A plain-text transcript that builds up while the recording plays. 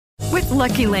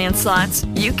Lucky Land Slots,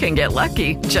 you can get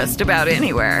lucky just about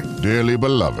anywhere. Dearly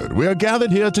beloved, we are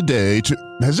gathered here today to...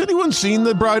 Has anyone seen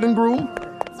the bride and groom?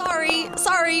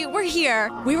 Sorry, we're here.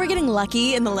 We were getting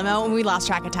lucky in the limo and we lost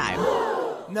track of time.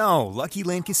 No, Lucky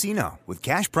Land Casino, with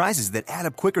cash prizes that add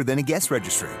up quicker than a guest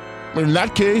registry. In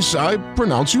that case, I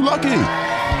pronounce you lucky.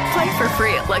 Play for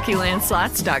free at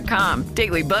LuckyLandSlots.com.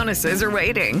 Daily bonuses are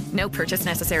waiting. No purchase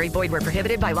necessary. Void where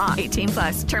prohibited by law.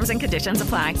 18+. Terms and conditions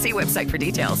apply. See website for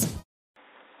details.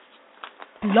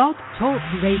 Blog Talk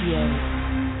Radio.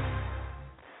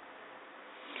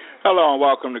 Hello and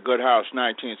welcome to Good House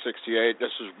 1968. This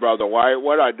is Brother White.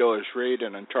 What I do is read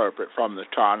and interpret from the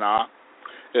Tanakh.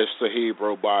 It's the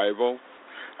Hebrew Bible.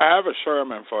 I have a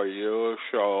sermon for you,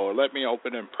 so let me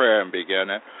open in prayer and begin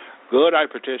it. Good, I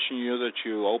petition you that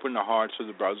you open the hearts of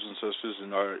the brothers and sisters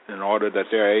in order that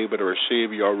they're able to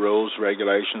receive your rules,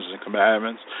 regulations, and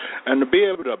commandments, and to be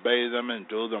able to obey them and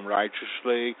do them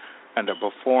righteously, and to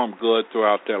perform good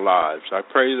throughout their lives. I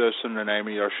pray this in the name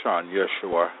of your Son,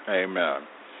 Yeshua. Amen.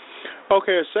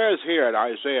 Okay, it says here at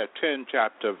Isaiah 10,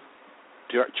 chapter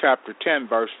 10,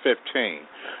 verse 15,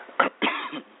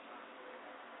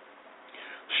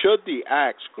 should the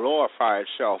axe glorify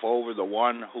itself over the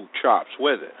one who chops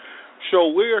with it? So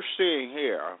we're seeing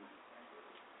here,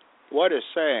 what it's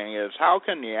saying is, how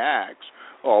can the axe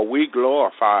or we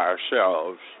glorify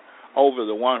ourselves over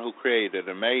the one who created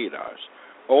and made us?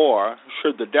 Or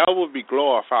should the devil be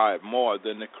glorified more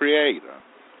than the Creator?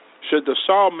 Should the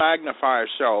saw magnify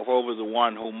itself over the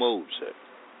one who moves it?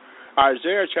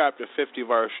 Isaiah chapter 50,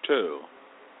 verse 2.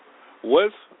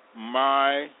 With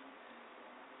my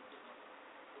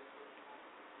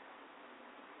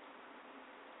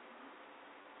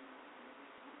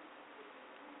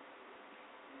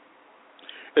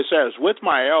It says, with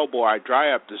my elbow I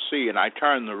dry up the sea and I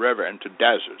turn the river into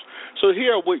deserts. So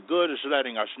here what good is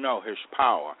letting us know his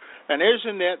power. And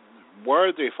isn't it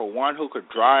worthy for one who could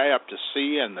dry up the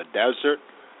sea and the desert,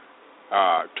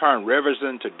 turn rivers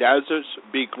into deserts,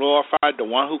 be glorified, the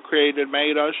one who created and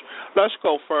made us? Let's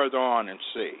go further on and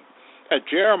see. At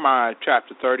Jeremiah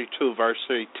chapter 32, verse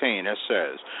 18, it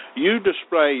says, you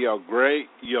display your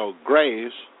grace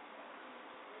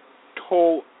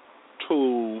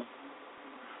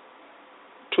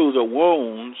to the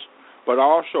wounds, but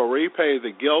also repay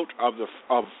the guilt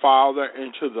of father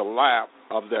into the lap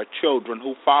of their children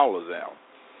who follow them.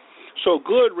 So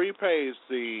good repays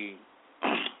the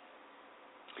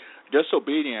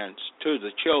disobedience to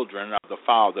the children of the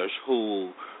fathers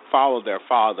who follow their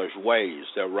father's ways,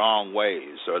 their wrong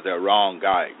ways, or their wrong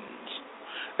guidance.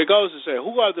 It goes to say,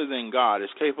 who other than God is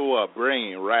capable of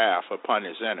bringing wrath upon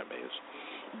his enemies?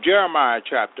 Jeremiah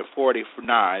chapter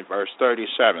 49, verse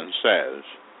 37 says,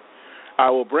 I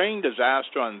will bring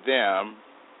disaster on them,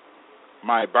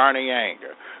 my burning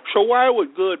anger. So why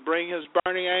would good bring his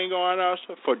burning anger on us?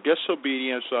 For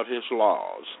disobedience of his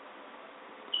laws.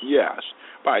 Yes,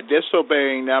 by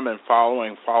disobeying them and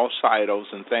following false idols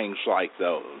and things like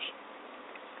those.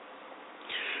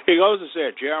 He goes to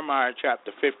say, Jeremiah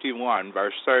chapter 51,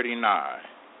 verse 39,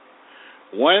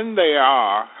 when they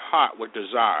are hot with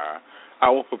desire, I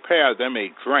will prepare them a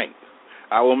drink.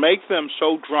 I will make them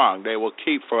so drunk they will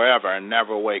keep forever and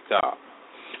never wake up.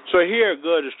 So here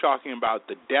good is talking about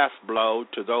the death blow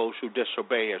to those who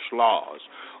disobey his laws,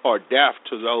 or death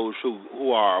to those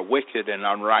who are wicked and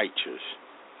unrighteous.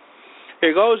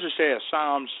 It goes to say in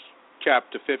Psalms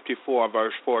chapter 54,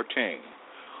 verse 14,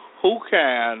 who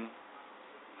can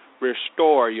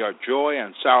restore your joy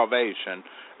and salvation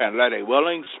and let a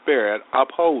willing spirit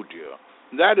uphold you?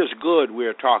 That is good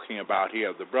we're talking about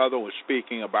here. The brother was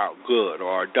speaking about good,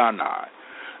 or Adonai.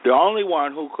 The only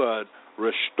one who could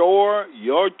restore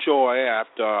your joy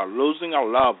after losing a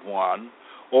loved one,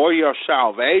 or your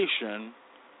salvation,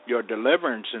 your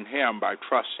deliverance in him by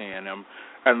trusting in him,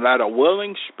 and let a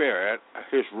willing spirit,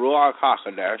 his Ruach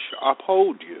HaKodesh,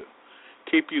 uphold you,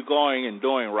 keep you going and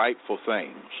doing rightful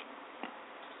things.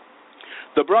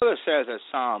 The brother says at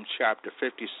Psalms chapter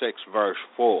 56, verse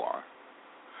 4,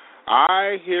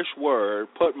 I, his word,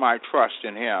 put my trust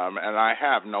in him, and I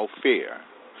have no fear.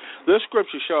 This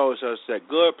scripture shows us that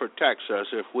good protects us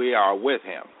if we are with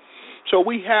him. So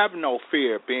we have no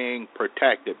fear being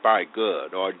protected by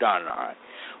good or Adonai.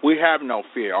 We have no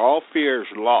fear. All fear is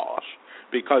lost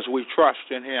because we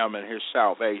trust in him and his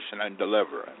salvation and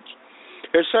deliverance.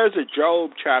 It says in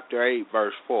Job chapter 8,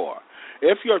 verse 4,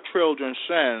 if your children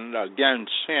sinned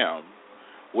against him,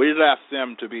 we left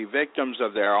them to be victims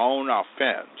of their own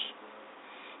offense,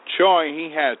 showing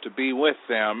he had to be with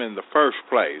them in the first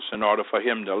place in order for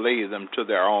him to lead them to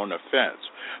their own offense.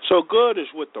 So good is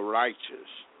with the righteous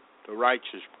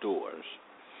doers.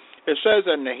 It says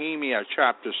in Nehemiah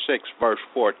chapter 6, verse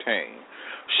 14,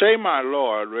 say, my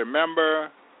Lord, remember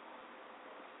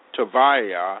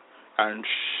Tobiah and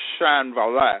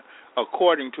Sanballat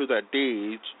according to their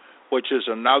deeds, which is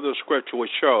another scripture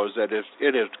which shows that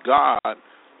it is God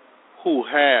who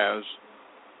has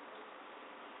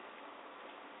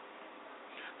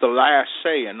the last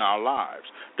say in our lives.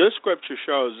 This scripture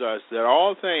shows us that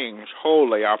all things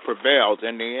holy are prevailed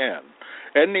in the end.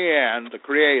 In the end, the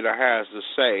Creator has the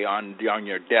say on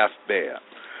your deathbed.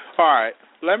 All right,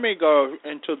 let me go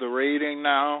into the reading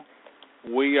now.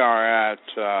 We are at,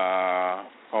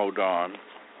 hold on.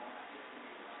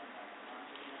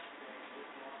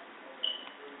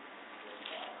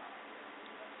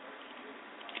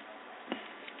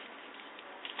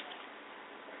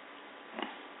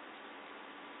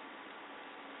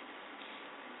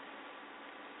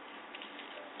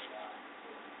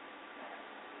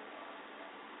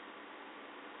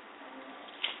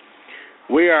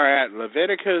 We are at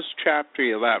Leviticus chapter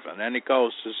 11, and it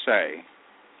goes to say,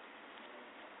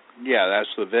 that's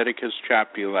Leviticus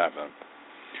chapter 11.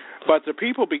 But the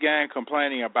people began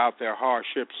complaining about their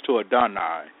hardships to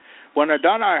Adonai. When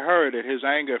Adonai heard it, his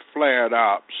anger flared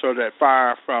up, so that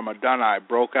fire from Adonai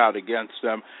broke out against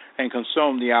them and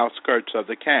consumed the outskirts of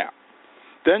the camp.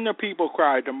 Then the people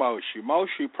cried to Moshe.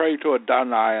 Moshe prayed to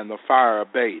Adonai, and the fire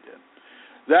abated.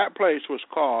 That place was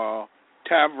called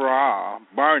Taberah,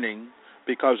 burning,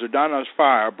 because Adonai's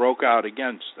fire broke out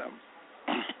against them.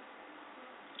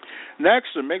 Next,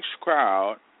 the mixed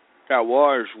crowd that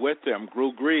was with them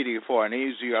grew greedy for an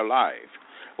easier life,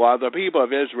 while the people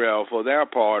of Israel, for their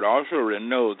part, also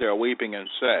renewed their weeping and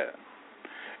said,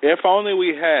 if only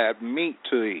we had meat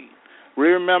to eat.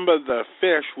 Remember the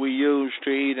fish we used to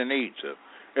eat in Egypt.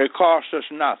 It cost us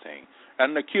nothing,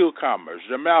 and the cucumbers,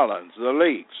 the melons, the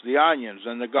leeks, the onions,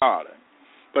 and the garlic.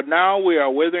 But now we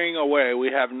are withering away. We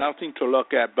have nothing to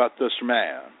look at but this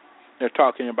man. They're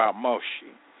talking about Moshe.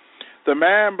 The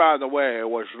man, by the way,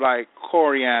 was like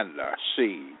coriander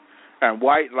seed and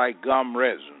white like gum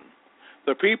resin.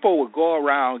 The people would go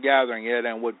around gathering it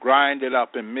and would grind it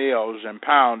up in mills and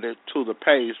pound it to the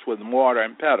paste with mortar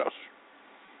and pestle.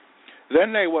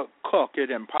 Then they would cook it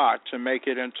in pots and make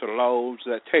it into loaves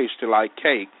that tasted like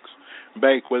cakes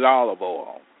baked with olive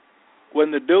oil.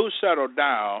 When the dew settled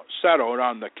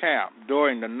on the camp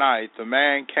during the night, the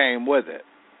man came with it.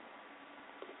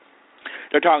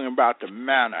 They're talking about the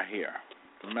manna here,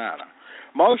 the manna.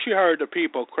 Moshe heard the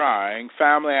people crying,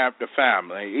 family after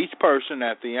family, each person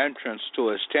at the entrance to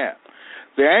his tent.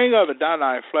 The anger of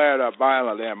Adonai flared up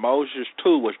violently, and Moses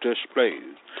too was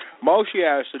displeased. Moshe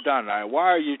asked Adonai, why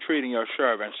are you treating your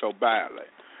servant so badly?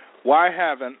 Why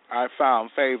haven't I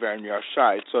found favor in your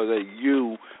sight so that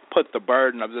you put the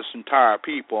burden of this entire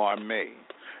people on me?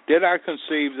 Did I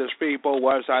conceive this people?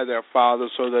 Was I their father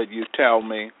so that you tell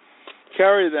me?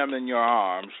 Carry them in your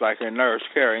arms like a nurse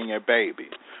carrying a baby,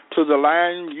 to the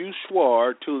land you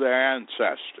swore to their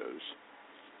ancestors.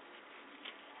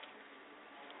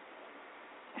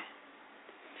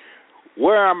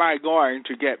 Where am I going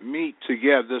to get meat to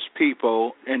give this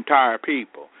people, entire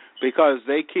people? Because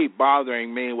they keep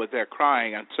bothering me with their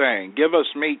crying and saying, give us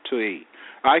meat to eat.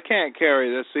 I can't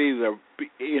carry this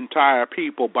entire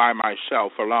people by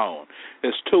myself alone.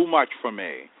 It's too much for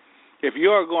me. If you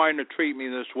are going to treat me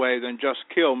this way, then just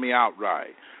kill me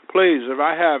outright. Please, if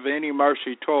I have any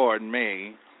mercy toward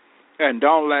me, and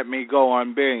don't let me go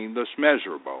on being this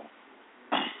miserable.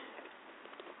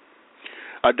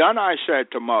 Adonai said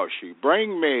to Moshe,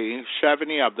 bring me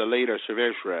 70 of the leaders of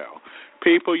Israel,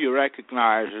 people you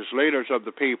recognize as leaders of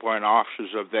the people and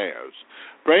officers of theirs.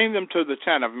 Bring them to the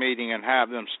tent of meeting and have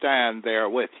them stand there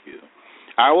with you.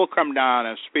 I will come down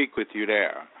and speak with you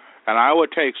there, and I will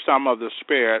take some of the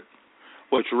Spirit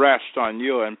which rests on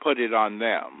you and put it on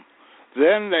them.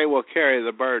 Then they will carry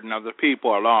the burden of the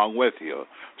people along with you,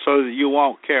 so that you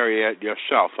won't carry it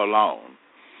yourself alone.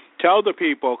 Tell the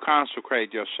people,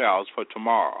 consecrate yourselves for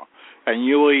tomorrow, and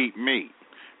you will eat meat,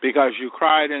 because you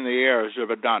cried in the ears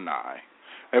of Adonai.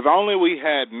 If only we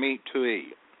had meat to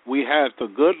eat. We had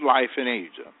the good life in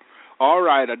Egypt. All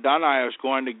right, Adonai is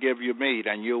going to give you meat,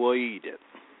 and you will eat it.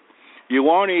 You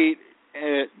won't eat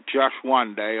it just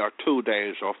 1 day or 2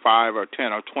 days or 5 or 10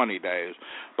 or 20 days,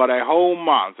 but a whole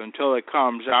month until it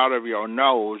comes out of your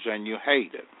nose and you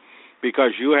hate it,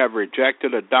 because you have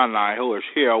rejected Adonai who is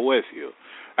here with you,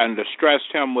 and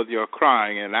distressed him with your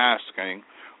crying and asking,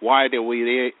 why did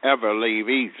we ever leave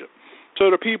Egypt? So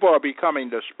the people are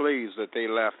becoming displeased that they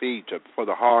left Egypt for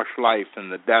the harsh life in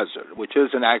the desert, which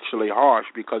isn't actually harsh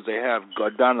because they have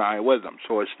Adonai with them,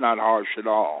 so it's not harsh at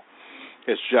all.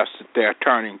 It's just that they're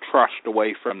turning trust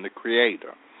away from the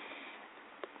Creator.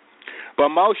 But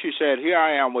Moshe said, here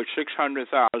I am with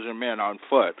 600,000 men on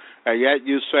foot, and yet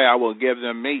you say I will give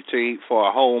them meat to eat for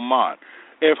a whole month.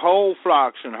 If whole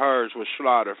flocks and herds were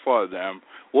slaughtered for them,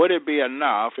 would it be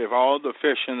enough if all the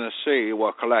fish in the sea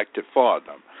were collected for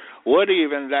them? Would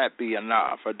even that be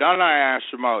enough? Adonai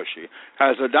asked Moshe,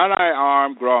 has Adonai's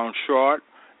arm grown short?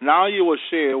 Now you will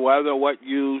see whether what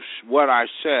I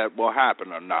said will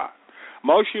happen or not.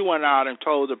 Moshe went out and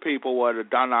told the people what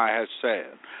Adonai had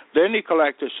said. Then he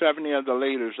collected 70 of the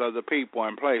leaders of the people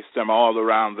and placed them all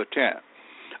around the tent.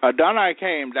 Adonai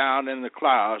came down in the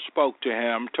cloud, spoke to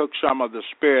him, took some of the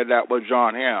spirit that was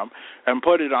on him, and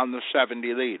put it on the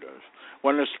 70 leaders.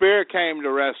 When the spirit came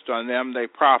to rest on them, they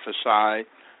prophesied,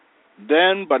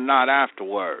 then but not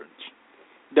afterwards.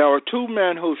 There were 2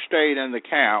 men who stayed in the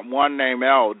camp, one named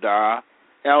Eldad,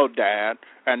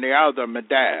 and the other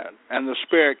Medad, and the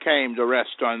Spirit came to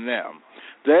rest on them.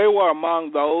 They were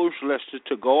among those listed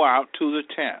to go out to the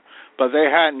tent, but they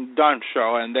hadn't done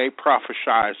so, and they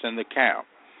prophesied in the camp.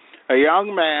 A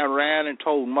young man ran and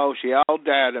told Moshe,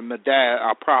 Eldad and Medad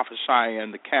are prophesying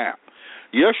in the camp.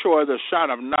 Yeshua, the son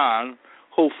of Nun,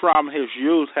 who from his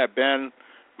youth had been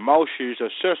Moshe's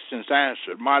assistant,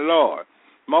 answered, My Lord.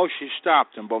 Moshe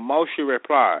stopped him, but Moshe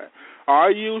replied,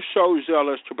 Are you so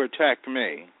zealous to protect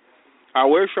me? I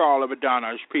wish all of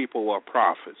Adonai's people were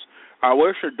prophets. I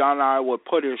wish Adonai would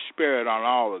put his spirit on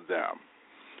all of them.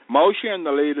 Moshe and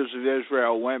the leaders of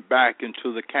Israel went back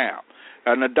into the camp,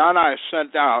 and Adonai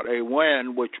sent out a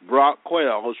wind which brought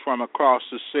quails from across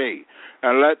the sea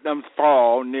and let them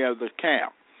fall near the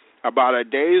camp, about a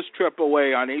day's trip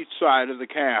away on each side of the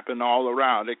camp and all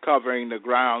around it, covering the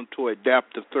ground to a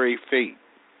depth of 3 feet.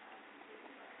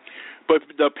 But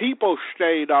the people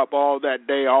stayed up all that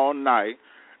day, all night,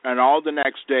 and all the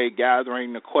next day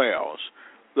gathering the quails.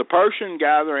 The person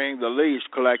gathering the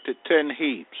least collected 10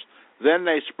 heaps. Then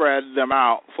they spread them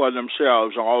out for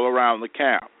themselves all around the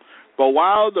camp. But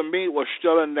while the meat was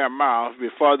still in their mouths,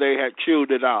 before they had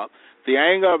chewed it up, the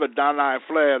anger of Adonai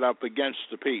flared up against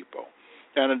the people.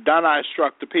 And Adonai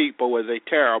struck the people with a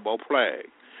terrible plague.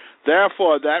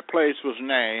 Therefore that place was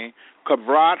named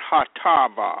Kavrat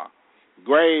Hatava,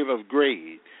 grave of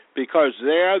greed, because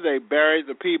there they buried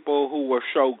the people who were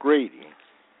so greedy.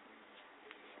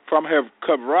 From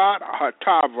Kavrat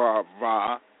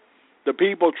Hatava, the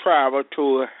people traveled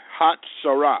to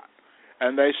Hatzarat,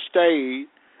 and they stayed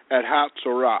at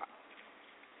Hatzarat.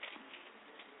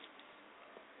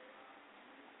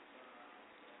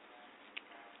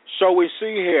 So we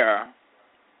see here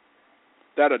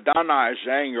that Adonai's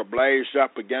anger blazed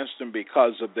up against them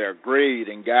because of their greed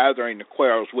in gathering the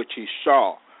quails, which he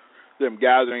saw them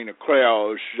gathering the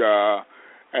quails.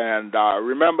 And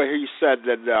remember he said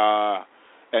that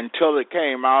until it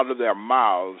came out of their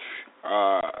mouths,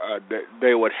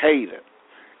 they would hate it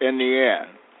in the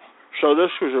end. So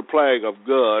this was a plague of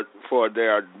good for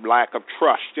their lack of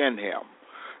trust in him.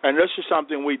 And this is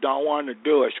something we don't want to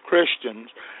do as Christians,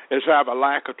 is have a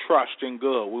lack of trust in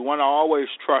good. We want to always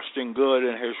trust in good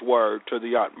and his word to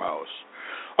the utmost.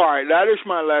 All right, that is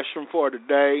my lesson for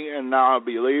today, and now I'll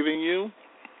be leaving you.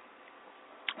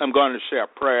 I'm going to say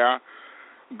a prayer.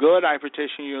 Good, I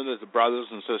petition you that the brothers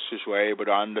and sisters were able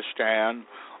to understand,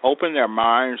 open their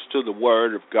minds to the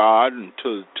word of God and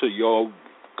to your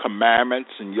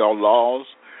commandments and your laws.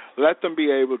 Let them be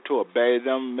able to obey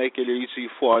them, make it easy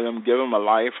for them, give them a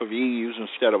life of ease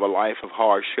instead of a life of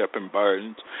hardship and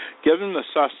burdens. Give them the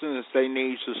sustenance they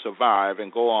need to survive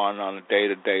and go on a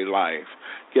day-to-day life.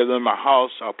 Give them a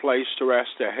house, a place to rest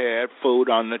their head, food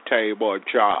on the table, a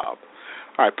job.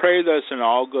 I pray this in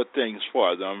all good things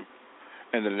for them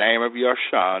in the name of your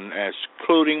Son,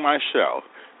 including myself,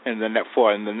 in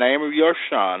the name of your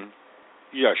Son,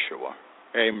 Yeshua.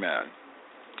 Amen.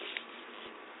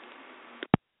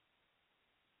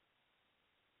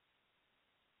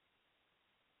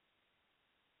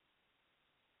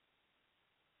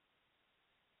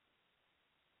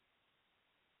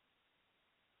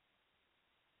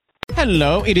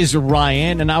 Hello, it is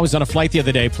Ryan, and I was on a flight the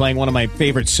other day playing one of my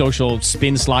favorite social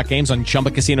spin slot games on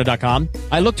ChumbaCasino.com.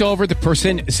 I looked over at the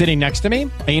person sitting next to me,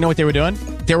 and you know what they were doing?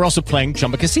 They were also playing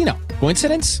Chumba Casino.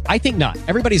 Coincidence? I think not.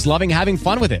 Everybody's loving having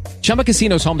fun with it. Chumba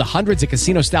Casino is home to hundreds of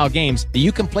casino-style games that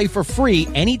you can play for free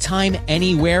anytime,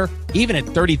 anywhere, even at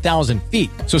 30,000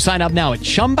 feet. So sign up now at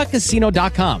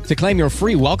ChumbaCasino.com to claim your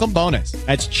free welcome bonus.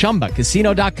 That's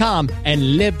ChumbaCasino.com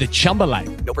and live the Chumba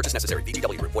life. No purchase necessary.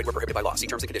 VGW. Void where prohibited by law. See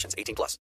terms and conditions. 18+.